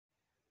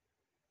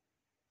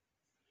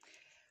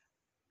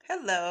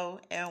Hello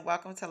and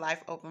welcome to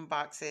Life Open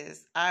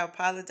Boxes. I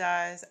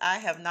apologize. I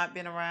have not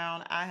been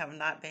around. I have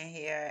not been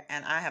here,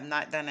 and I have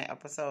not done an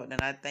episode in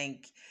I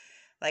think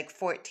like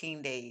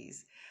 14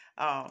 days.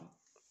 Um,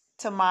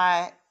 to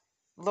my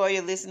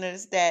loyal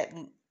listeners that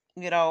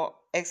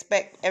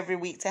expect every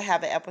week to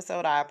have an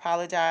episode, I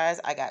apologize.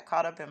 I got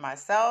caught up in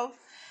myself.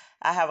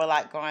 I have a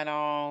lot going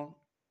on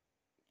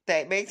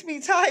that makes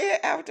me tired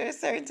after a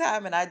certain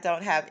time, and I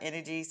don't have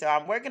energy. So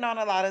I'm working on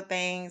a lot of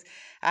things.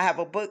 I have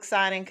a book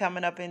signing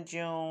coming up in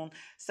June.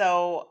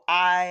 So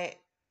I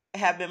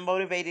have been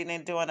motivated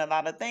in doing a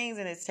lot of things,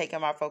 and it's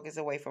taken my focus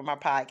away from my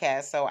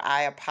podcast. So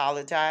I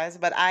apologize,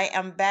 but I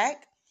am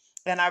back.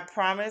 And I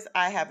promise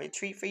I have a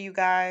treat for you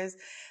guys.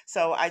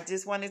 So I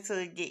just wanted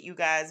to get you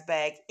guys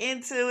back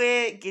into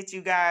it, get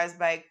you guys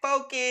back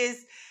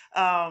focused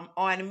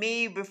on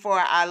me before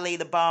I lay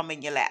the bomb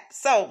in your lap.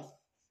 So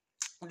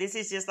this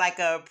is just like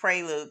a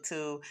prelude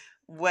to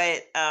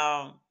what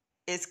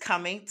is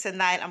coming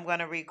tonight. I'm going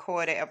to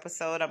record an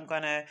episode. I'm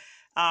going to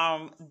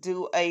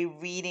do a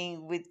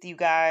reading with you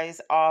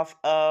guys off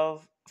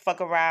of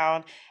Fuck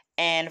Around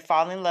and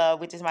Fall in Love,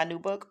 which is my new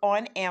book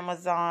on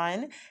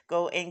Amazon.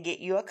 Go and get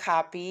you a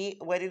copy.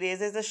 What it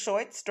is a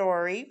short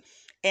story,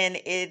 and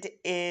it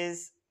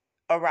is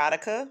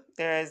erotica.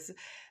 There's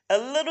a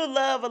little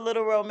love, a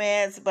little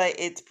romance, but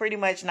it's pretty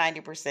much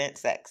 90%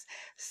 sex.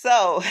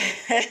 So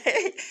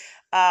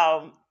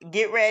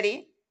get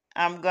ready.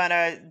 I'm going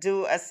to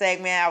do a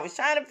segment. I was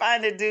trying to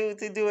find a dude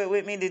to do it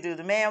with me, to do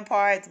the man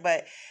parts,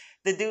 but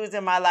the dudes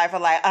in my life are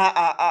like,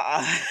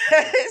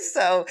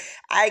 So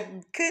I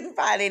couldn't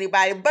find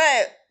anybody.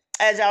 But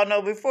as y'all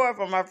know before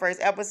from our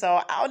first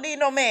episode, I don't need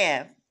no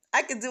man.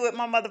 I can do it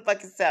my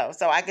motherfucking self.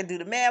 So I can do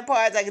the man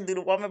parts. I can do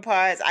the woman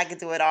parts. I can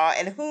do it all.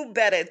 And who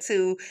better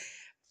to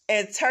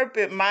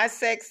interpret my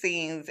sex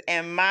scenes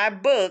and my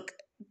book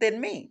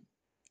than me?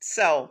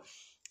 So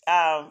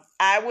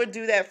I would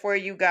do that for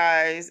you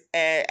guys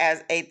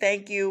as a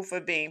thank you for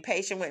being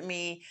patient with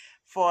me,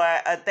 for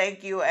a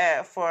thank you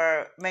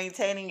for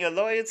maintaining your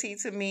loyalty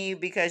to me,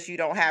 because you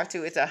don't have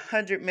to. It's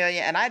 100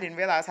 million, and I didn't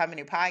realize how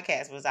many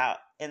podcasts was out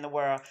in the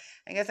world.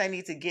 I guess I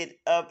need to get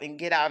up and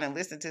get out and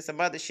listen to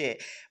some other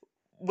shit.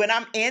 When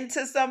I'm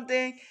into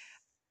something,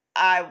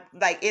 I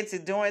like into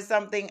doing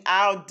something,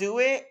 I'll do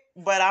it.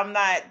 But I'm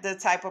not the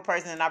type of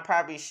person, and I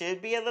probably should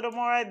be a little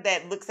more,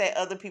 that looks at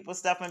other people's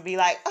stuff and be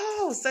like,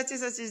 oh, such and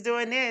such is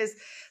doing this.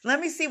 Let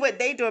me see what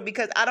they do,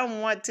 because I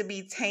don't want to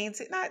be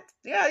tainted.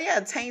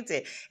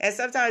 Tainted. And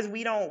sometimes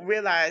we don't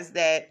realize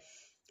that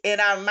in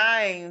our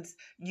minds,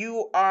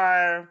 you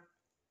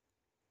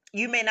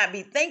may not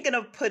be thinking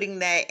of putting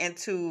that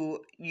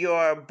into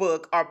your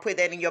book, or put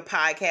that in your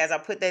podcast, or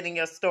put that in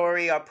your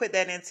story, or put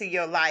that into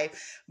your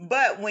life.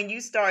 But when you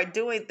start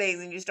doing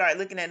things and you start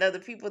looking at other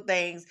people's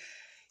things,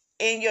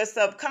 in your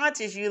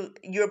subconscious,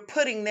 you're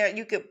putting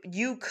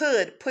you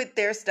could put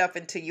their stuff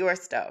into your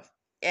stuff.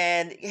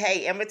 And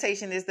hey,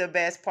 imitation is the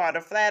best part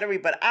of flattery,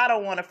 but I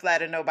don't want to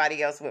flatter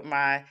nobody else with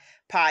my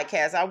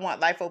podcast. I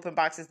want Life Open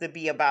Boxes to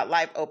be about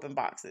life open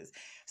boxes.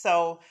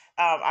 So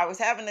I was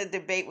having a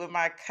debate with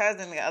my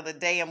cousin the other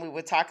day, and we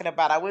were talking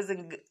about,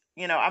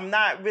 I'm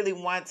not really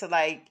one to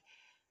like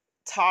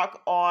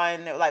talk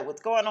on like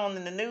what's going on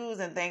in the news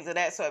and things of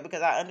that sort,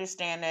 because I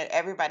understand that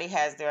everybody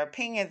has their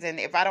opinions, and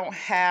if I don't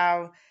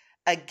have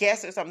a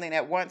guest or something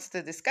that wants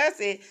to discuss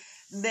it,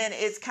 then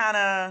it's kind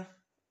of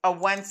a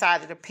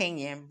one-sided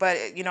opinion. But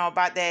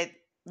about that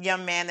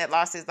young man that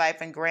lost his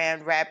life in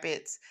Grand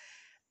Rapids,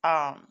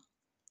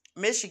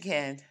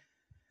 Michigan,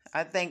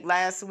 I think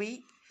last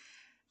week,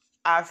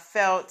 I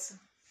felt,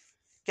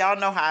 y'all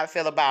know how I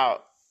feel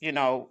about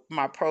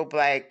my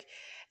pro-black,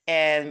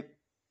 and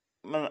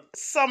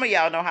some of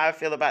y'all know how I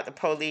feel about the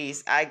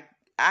police. I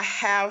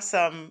have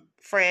some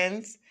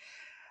friends.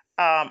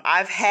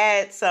 I've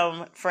had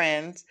some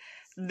friends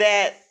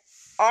that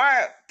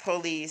are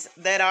police,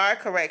 that are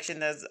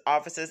correctional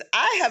officers.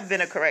 I have been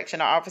a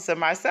correctional officer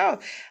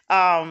myself,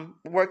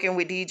 working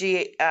with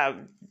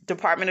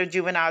Department of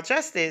Juvenile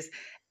Justice.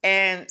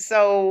 And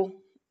so,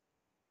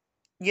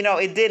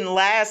 it didn't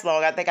last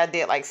long. I think I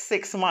did like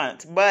 6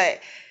 months, but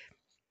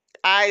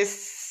I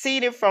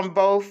seen it from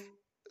both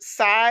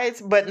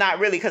sides, but not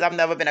really, because I've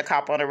never been a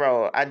cop on the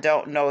road. I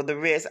don't know the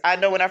risk. I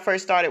know when I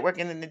first started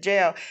working in the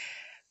jail,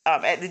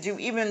 at the Jew,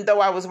 even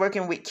though I was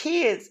working with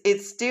kids,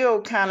 it's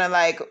still kind of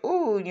like,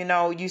 ooh,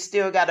 you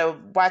still got to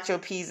watch your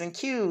P's and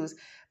Q's.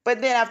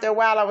 But then after a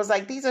while, I was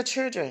like, these are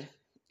children.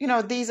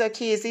 These are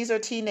kids. These are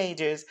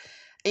teenagers.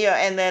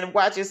 And then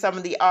watching some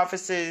of the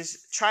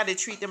officers try to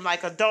treat them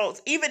like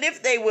adults, even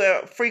if they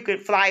were frequent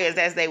flyers,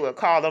 as they would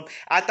call them.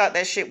 I thought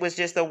that shit was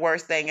just the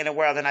worst thing in the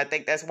world. And I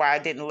think that's why I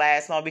didn't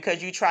last long,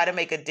 because you try to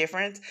make a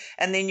difference,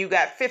 and then you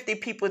got 50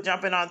 people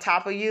jumping on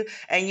top of you,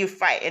 and you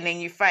fight, and then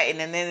you fight.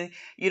 And then,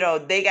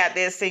 they got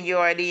their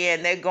seniority,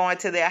 and they're going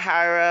to their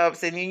higher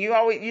ups. And then you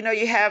always,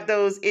 you have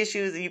those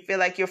issues, and you feel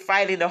like you're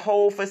fighting the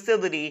whole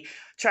facility,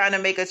 trying to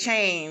make a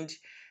change.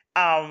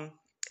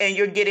 and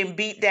you're getting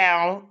beat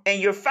down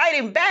and you're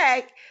fighting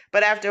back,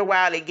 but after a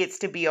while it gets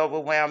to be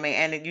overwhelming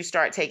and then you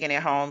start taking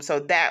it home. So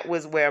that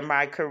was where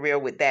my career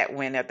with that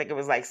went. I think it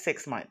was like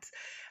 6 months.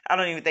 I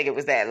don't even think it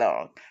was that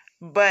long.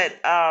 But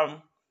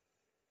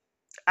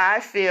I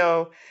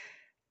feel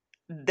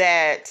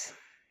that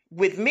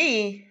with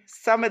me,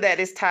 some of that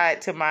is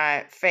tied to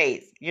my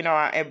faith. You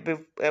know,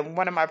 in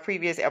one of my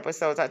previous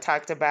episodes, I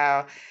talked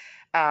about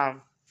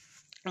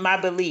my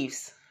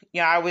beliefs.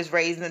 You know, I was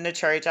raised in the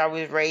church. I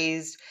was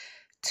raised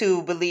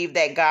to believe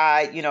that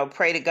God, you know,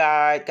 pray to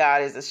God.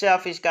 God is a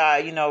selfish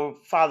God, you know,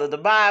 follow the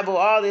Bible,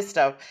 all this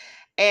stuff.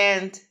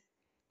 And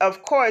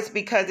of course,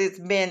 because it's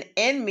been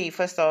in me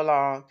for so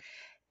long,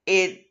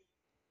 a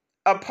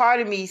part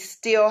of me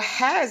still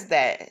has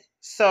that.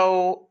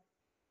 So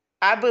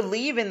I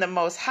believe in the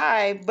Most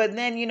High, but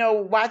then, you know,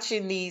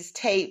 watching these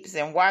tapes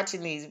and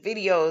watching these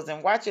videos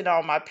and watching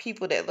all my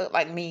people that look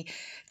like me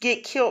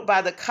get killed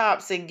by the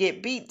cops and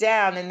get beat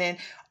down, and then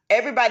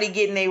everybody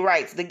getting their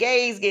rights, the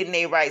gays getting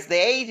their rights, the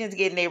Asians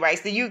getting their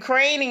rights, the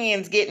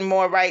Ukrainians getting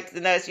more rights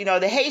than us, you know,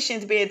 the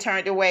Haitians being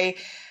turned away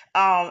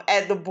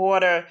at the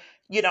border.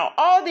 You know,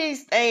 all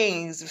these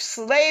things,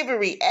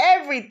 slavery,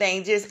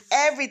 everything, just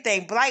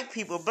everything, black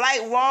people,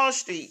 Black Wall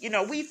Street, you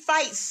know, we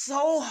fight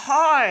so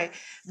hard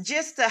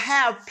just to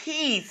have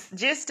peace,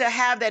 just to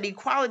have that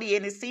equality.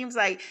 And it seems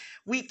like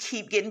we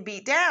keep getting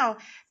beat down.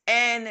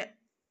 And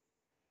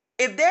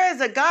if there is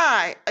a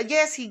God,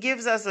 yes, he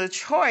gives us a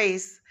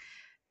choice.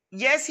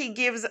 Yes, he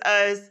gives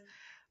us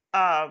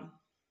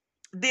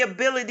the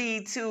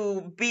ability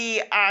to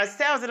be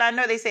ourselves. And I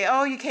know they say,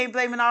 oh, you can't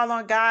blame it all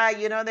on God.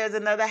 You know, there's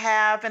another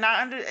half. And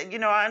I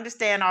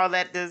understand all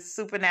that, the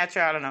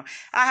supernatural. I don't know.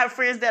 I have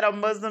friends that are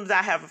Muslims.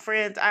 I have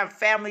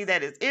family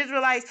that is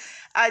Israelites.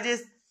 I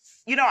just,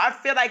 you know, I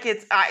feel like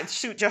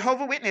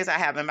Jehovah's Witness I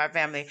have in my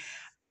family.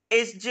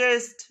 It's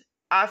just,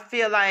 I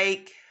feel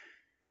like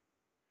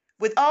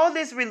with all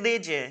this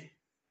religion,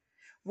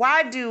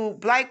 why do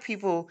black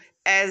people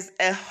as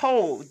a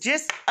whole,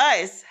 just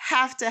us,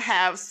 have to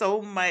have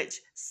so much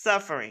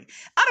suffering?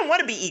 I don't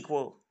want to be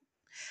equal.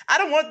 I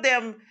don't want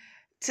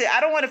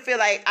to feel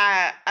like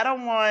I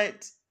don't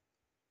want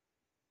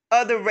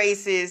other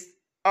races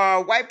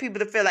or white people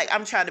to feel like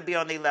I'm trying to be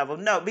on their level.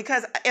 No,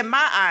 because in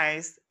my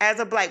eyes, as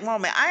a black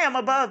woman, I am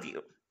above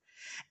you.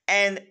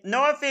 And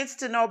no offense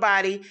to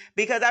nobody,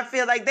 because I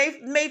feel like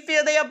they may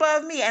feel they're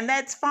above me, and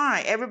that's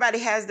fine. Everybody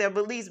has their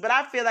beliefs, but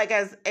I feel like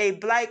as a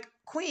black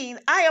queen,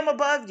 I am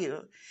above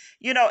you.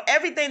 You know,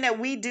 everything that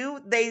we do,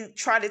 they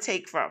try to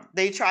take from.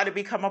 They try to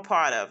become a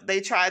part of. They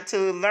try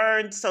to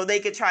learn so they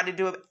can try to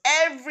do it.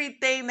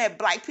 Everything that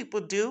black people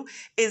do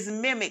is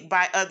mimicked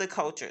by other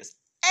cultures.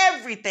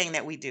 Everything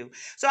that we do.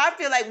 So I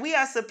feel like we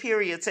are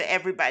superior to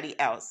everybody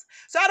else.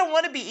 So I don't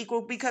want to be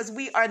equal because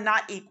we are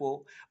not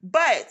equal.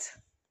 But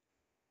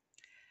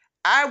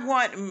I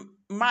want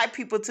my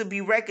people to be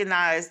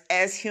recognized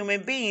as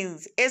human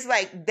beings. It's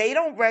like they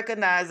don't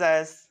recognize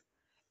us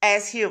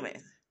as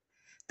humans.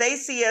 They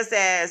see us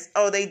as,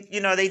 oh,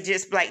 they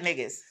just black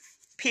niggas,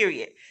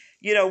 period.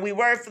 You know, we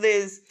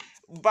worthless,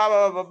 blah,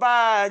 blah, blah,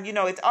 blah. You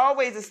know, it's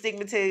always a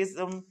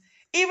stigmatism.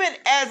 Even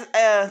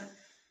as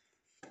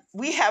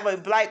we have a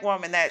black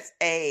woman that's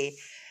a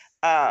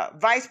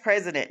vice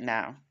president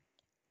now,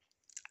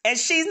 and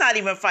she's not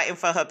even fighting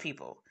for her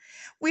people.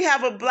 We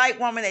have a black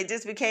woman that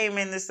just became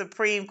in the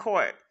Supreme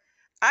Court.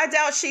 I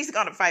doubt she's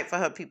going to fight for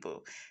her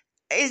people.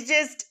 It's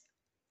just,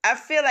 I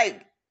feel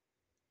like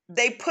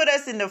they put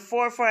us in the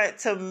forefront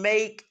to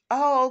make,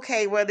 oh,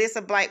 okay, well, there's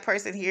a black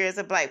person here, there's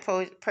a black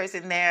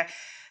person there.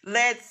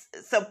 Let's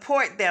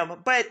support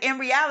them. But in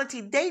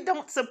reality, they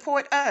don't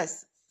support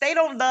us. They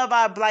don't love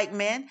our black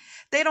men.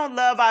 They don't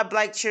love our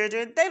black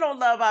children. They don't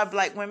love our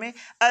black women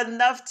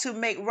enough to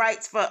make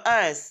rights for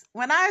us.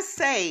 When I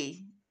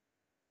say,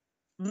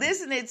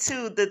 listening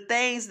to the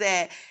things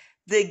that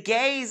the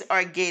gays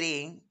are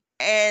getting,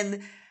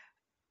 and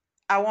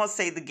I won't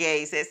say the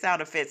gays, that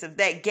sound offensive,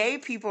 that gay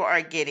people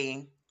are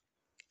getting,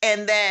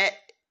 and that,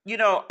 you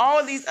know,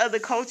 all these other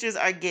cultures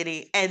are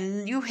getting,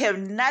 and you have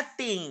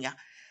nothing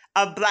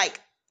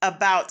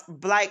about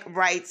black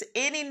rights,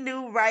 any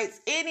new rights,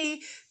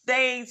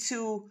 anything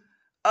to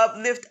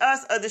uplift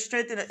us or to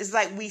strengthen us. It's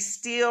like we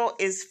still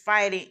is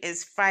fighting.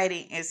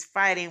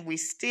 We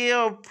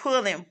still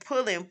pulling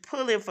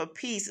for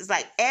peace. It's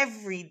like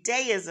every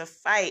day is a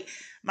fight.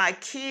 My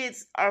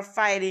kids are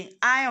fighting.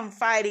 I am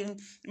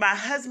fighting. My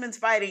husband's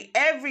fighting.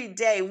 Every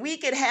day we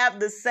could have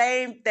the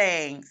same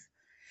things,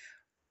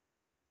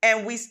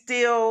 and we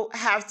still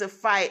have to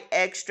fight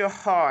extra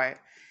hard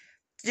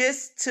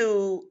just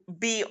to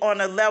be on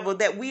a level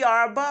that we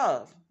are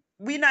above.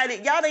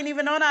 Y'all ain't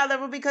even on our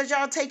level because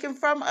y'all taking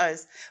from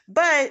us.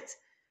 But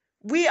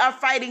we are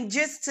fighting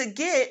just to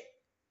get,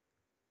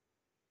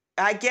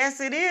 I guess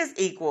it is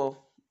equal.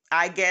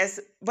 I guess,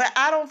 but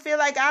I don't feel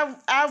like I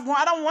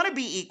don't want to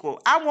be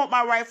equal. I want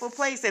my rightful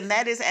place, and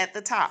that is at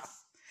the top.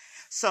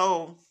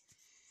 So,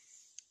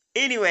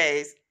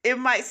 anyways, it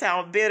might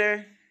sound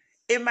bitter.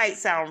 It might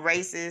sound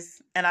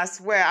racist. And I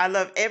swear, I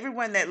love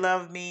everyone that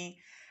loved me.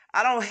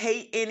 I don't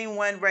hate any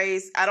one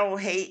race. I don't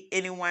hate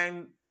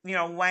anyone,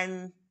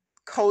 one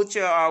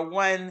culture or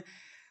one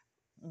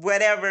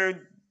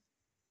whatever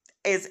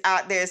is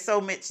out there.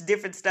 So much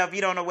different stuff.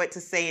 You don't know what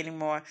to say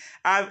anymore.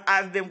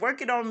 I've been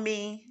working on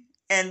me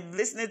and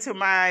listening to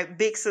my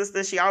big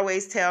sister. She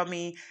always tell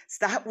me,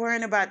 stop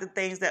worrying about the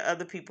things that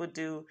other people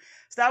do.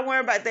 Stop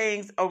worrying about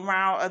things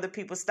around other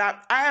people.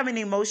 Stop. I am an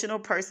emotional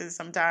person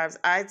sometimes.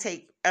 I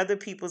take other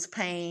people's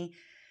pain,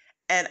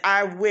 and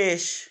I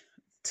wish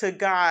to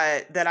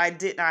God that I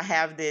did not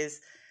have this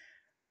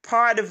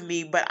part of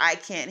me, but I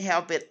can't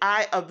help it.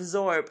 I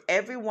absorb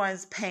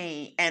everyone's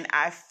pain and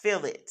I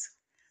feel it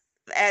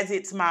as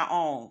it's my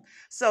own.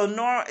 So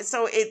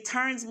it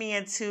turns me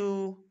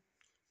into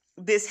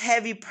this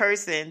heavy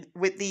person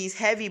with these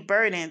heavy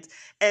burdens.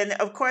 And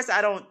of course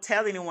I don't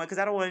tell anyone because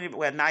I don't want anybody,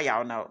 well, now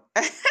y'all know.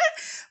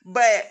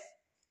 But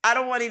I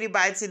don't want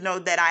anybody to know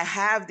that I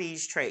have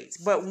these traits.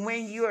 But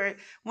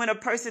when a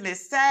person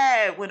is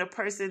sad, when a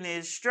person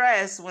is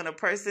stressed, when a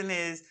person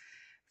is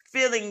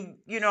feeling,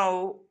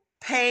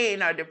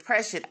 pain or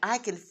depression, I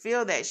can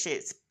feel that shit,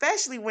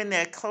 especially when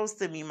they're close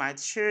to me, my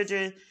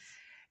children.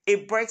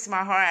 It breaks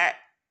my heart,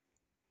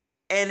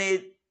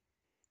 and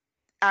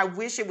I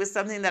wish it was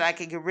something that I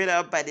could get rid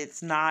of, but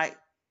it's not.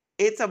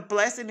 It's a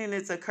blessing and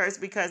it's a curse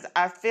because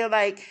I feel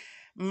like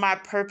my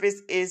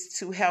purpose is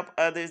to help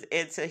others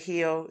and to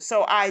heal.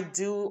 So I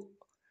do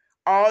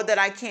all that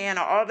I can,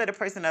 or all that a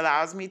person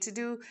allows me to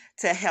do,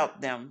 to help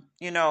them.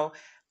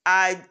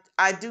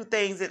 I do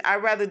things that I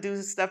rather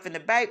do stuff in the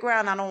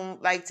background. I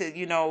don't like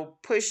to,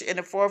 push in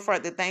the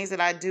forefront the things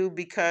that I do,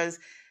 because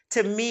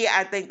to me,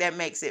 I think that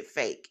makes it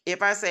fake.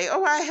 If I say,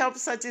 oh, I helped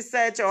such and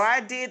such, or I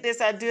did this,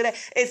 I do that,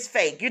 it's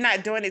fake. You're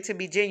not doing it to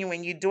be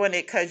genuine. You're doing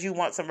it because you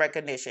want some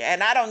recognition.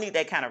 And I don't need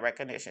that kind of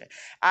recognition.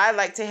 I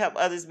like to help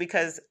others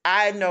because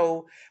I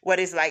know what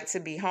it's like to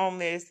be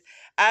homeless.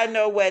 I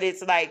know what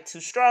it's like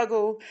to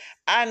struggle.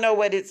 I know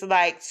what it's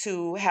like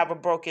to have a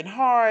broken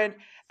heart.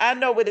 I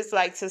know what it's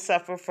like to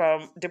suffer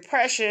from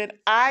depression.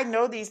 I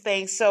know these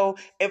things. So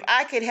if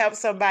I could help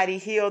somebody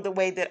heal the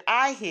way that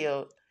I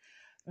healed,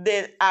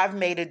 then I've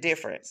made a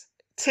difference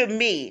to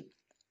me.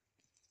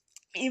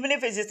 Even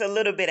if it's just a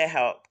little bit of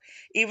help,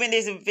 even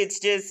if it's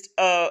just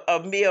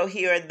a meal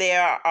here or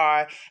there,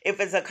 or if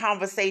it's a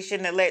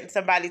conversation and letting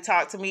somebody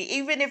talk to me,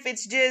 even if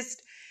it's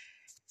just,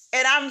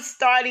 and I'm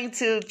starting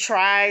to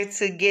try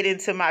to get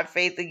into my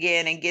faith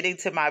again and get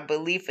into my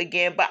belief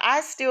again. But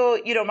I still,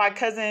 my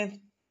cousin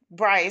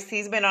Bryce,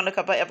 he's been on a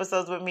couple of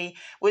episodes with me,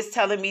 was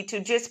telling me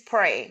to just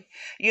pray.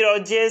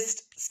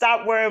 Just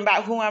stop worrying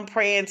about who I'm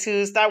praying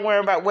to. Stop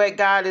worrying about what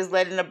God is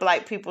letting the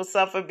Black people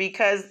suffer,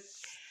 because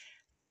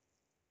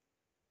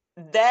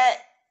that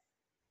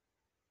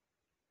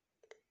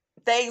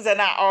things are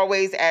not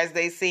always as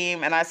they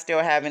seem, and I still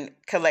haven't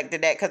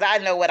collected that because I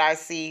know what I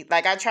see.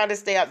 Like, I try to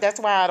stay up. That's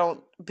why I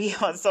don't be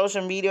on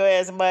social media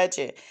as much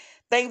and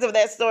things of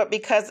that sort,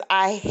 because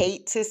I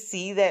hate to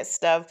see that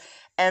stuff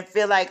and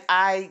feel like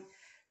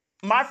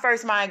my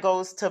first mind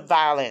goes to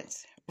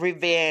violence,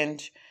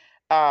 revenge,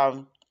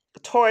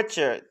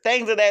 torture,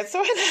 things of that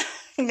sort.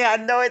 I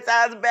know it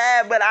sounds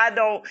bad, but I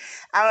don't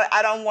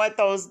want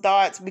those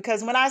thoughts,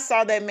 because when I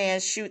saw that man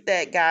shoot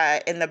that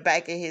guy in the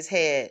back of his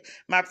head,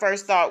 my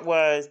first thought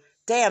was,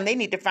 damn, they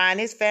need to find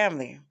his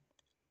family.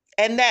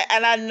 And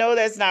I know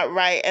that's not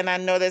right, and I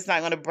know that's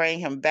not going to bring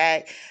him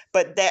back,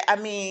 but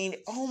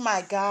oh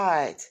my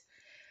God.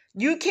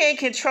 You can't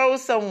control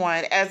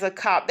someone as a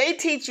cop. They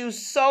teach you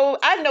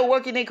I know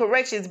working in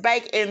corrections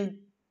back in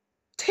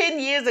 10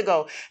 years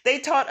ago, they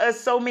taught us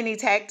so many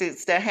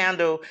tactics to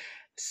handle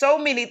so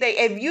many things.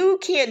 If you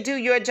can't do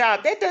your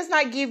job, that does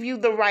not give you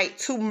the right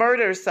to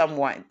murder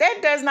someone. That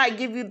does not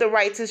give you the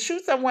right to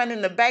shoot someone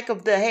in the back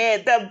of the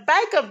head, the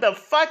back of the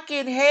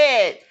fucking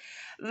head,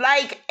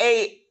 like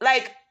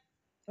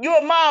you're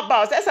a mob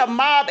boss. That's a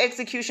mob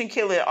execution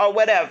killer or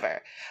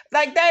whatever.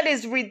 Like, that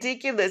is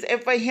ridiculous.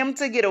 And for him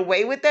to get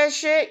away with that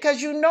shit,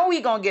 because he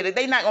gonna get it.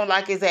 They not gonna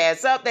lock his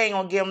ass up. They ain't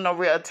gonna give him no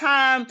real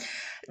time.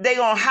 They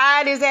gonna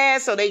hide his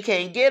ass so they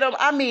can't get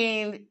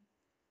him.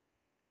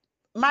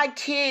 My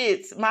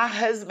kids, my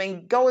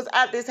husband goes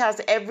out this house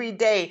every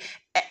day.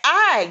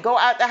 I go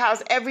out the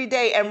house every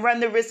day and run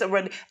the risk of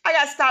running. I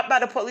got stopped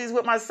by the police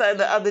with my son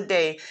the other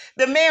day.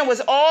 The man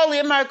was all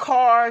in my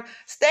car,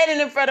 standing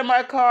in front of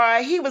my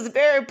car. He was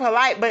very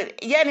polite,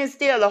 but yet and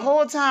still, the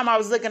whole time I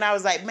was looking, I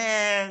was like,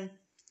 man,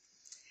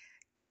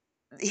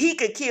 he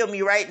could kill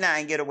me right now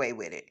and get away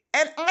with it.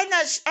 And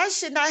I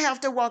should not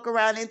have to walk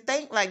around and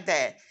think like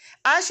that.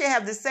 I should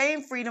have the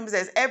same freedoms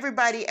as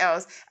everybody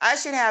else. I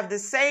should have the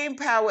same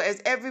power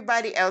as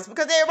everybody else,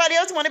 because everybody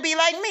else want to be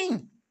like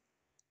me.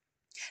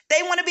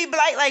 They want to be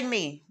Black like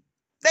me.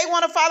 They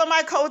want to follow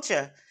my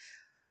culture.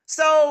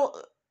 So,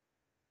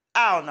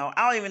 I don't know.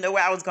 I don't even know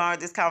where I was going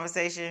with this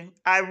conversation.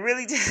 I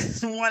really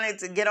just wanted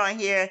to get on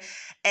here,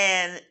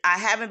 and I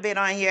haven't been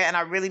on here, and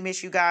I really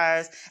miss you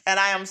guys. And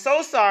I am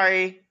so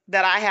sorry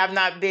that I have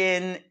not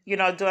been,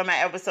 doing my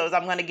episodes.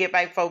 I'm going to get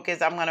back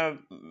focused. I'm going to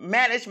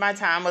manage my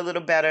time a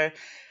little better.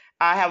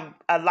 I have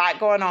a lot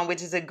going on,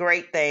 which is a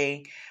great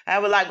thing. I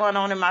have a lot going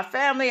on in my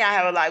family. I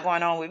have a lot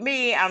going on with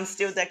me. I'm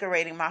still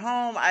decorating my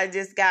home. I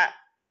just got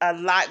a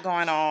lot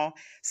going on.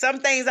 Some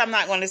things I'm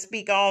not going to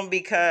speak on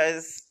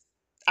because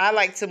I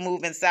like to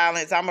move in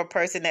silence. I'm a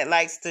person that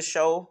likes to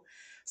show.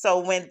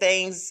 So when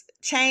things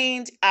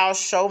change, I'll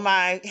show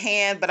my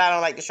hand, but I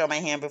don't like to show my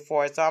hand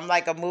before. So I'm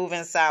like a move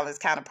in silence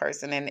kind of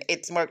person, and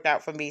it's worked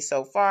out for me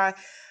so far.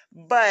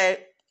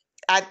 But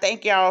I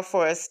thank y'all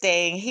for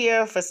staying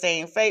here, for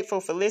staying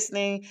faithful, for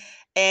listening,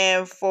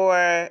 and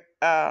for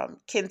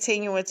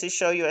continuing to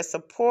show your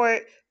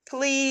support.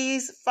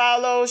 Please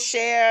follow,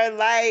 share,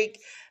 like.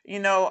 You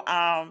know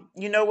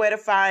where to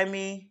find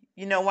me.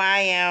 You know where I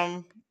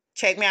am.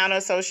 Check me out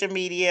on social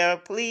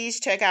media. Please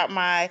check out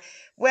my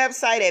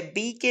website at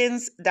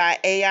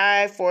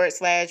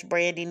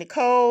beacons.ai/Brandy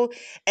Nicole.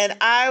 And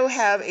I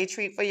have a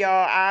treat for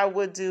y'all. I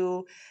will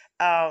do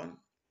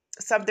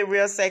something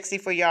real sexy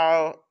for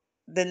y'all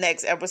the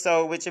next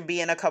episode, which will be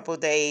in a couple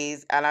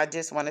days. And I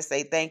just want to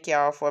say thank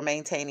y'all for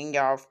maintaining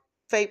y'all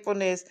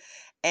faithfulness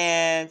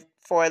and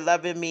for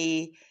loving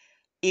me,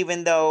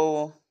 even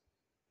though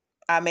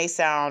I may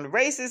sound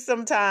racist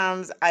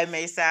sometimes. I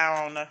may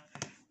sound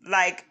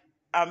like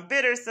I'm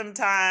bitter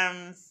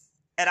sometimes.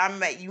 And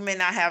you may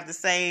not have the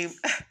same,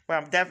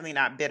 well, I'm definitely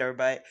not bitter,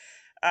 but,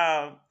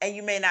 and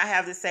you may not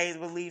have the same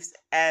beliefs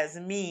as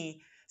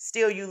me.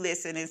 Still you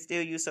listen and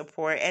still you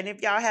support. And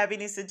if y'all have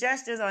any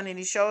suggestions on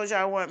any shows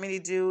y'all want me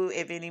to do,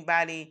 if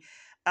anybody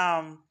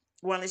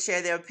want to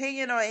share their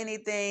opinion or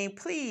anything,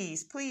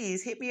 please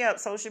hit me up.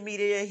 Social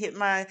media, hit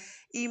my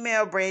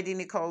email,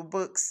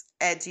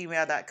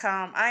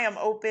 brandynicolebooks@gmail.com. I am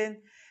open.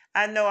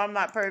 I know I'm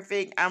not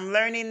perfect. I'm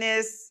learning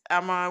this.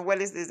 I'm on,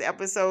 what is this,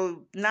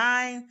 episode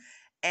 9?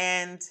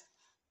 And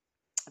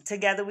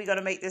together we're going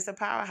to make this a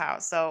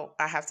powerhouse. So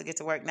I have to get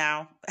to work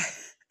now.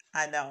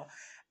 I know.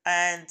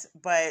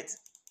 But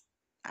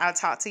I'll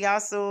talk to y'all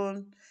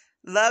soon.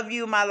 Love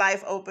you, my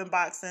Life Open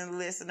Boxing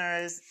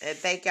listeners. And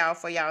thank y'all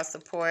for y'all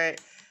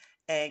support.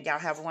 And y'all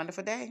have a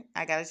wonderful day.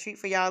 I got a treat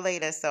for y'all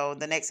later. So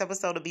the next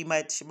episode will be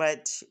much,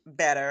 much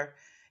better.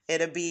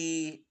 It'll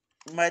be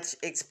much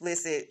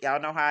explicit.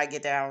 Y'all know how I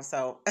get down.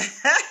 So, all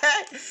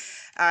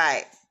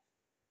right.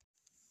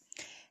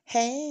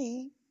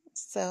 Hey,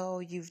 so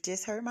you've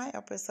just heard my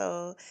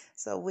episode.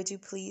 So would you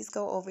please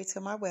go over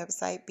to my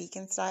website,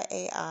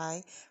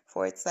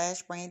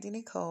 beacons.ai/Brandy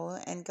Nicole,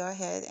 and go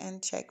ahead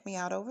and check me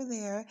out over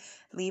there.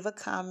 Leave a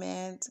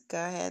comment. Go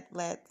ahead,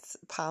 let's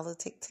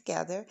politic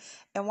together.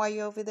 And while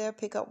you're over there,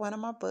 pick up one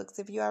of my books.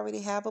 If you already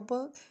have a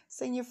book,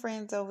 send your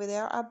friends over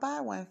there or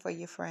buy one for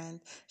your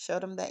friend. Show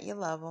them that you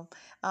love them.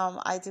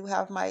 I do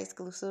have my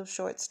exclusive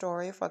short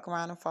story, Fuck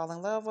Around and Fall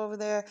in Love, over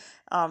there.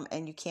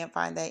 And you can't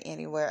find that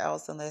anywhere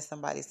else unless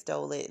somebody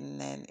stole it.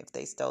 And then if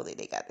they stole it,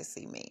 they got to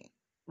see me.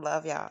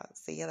 Love y'all.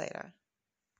 See you later.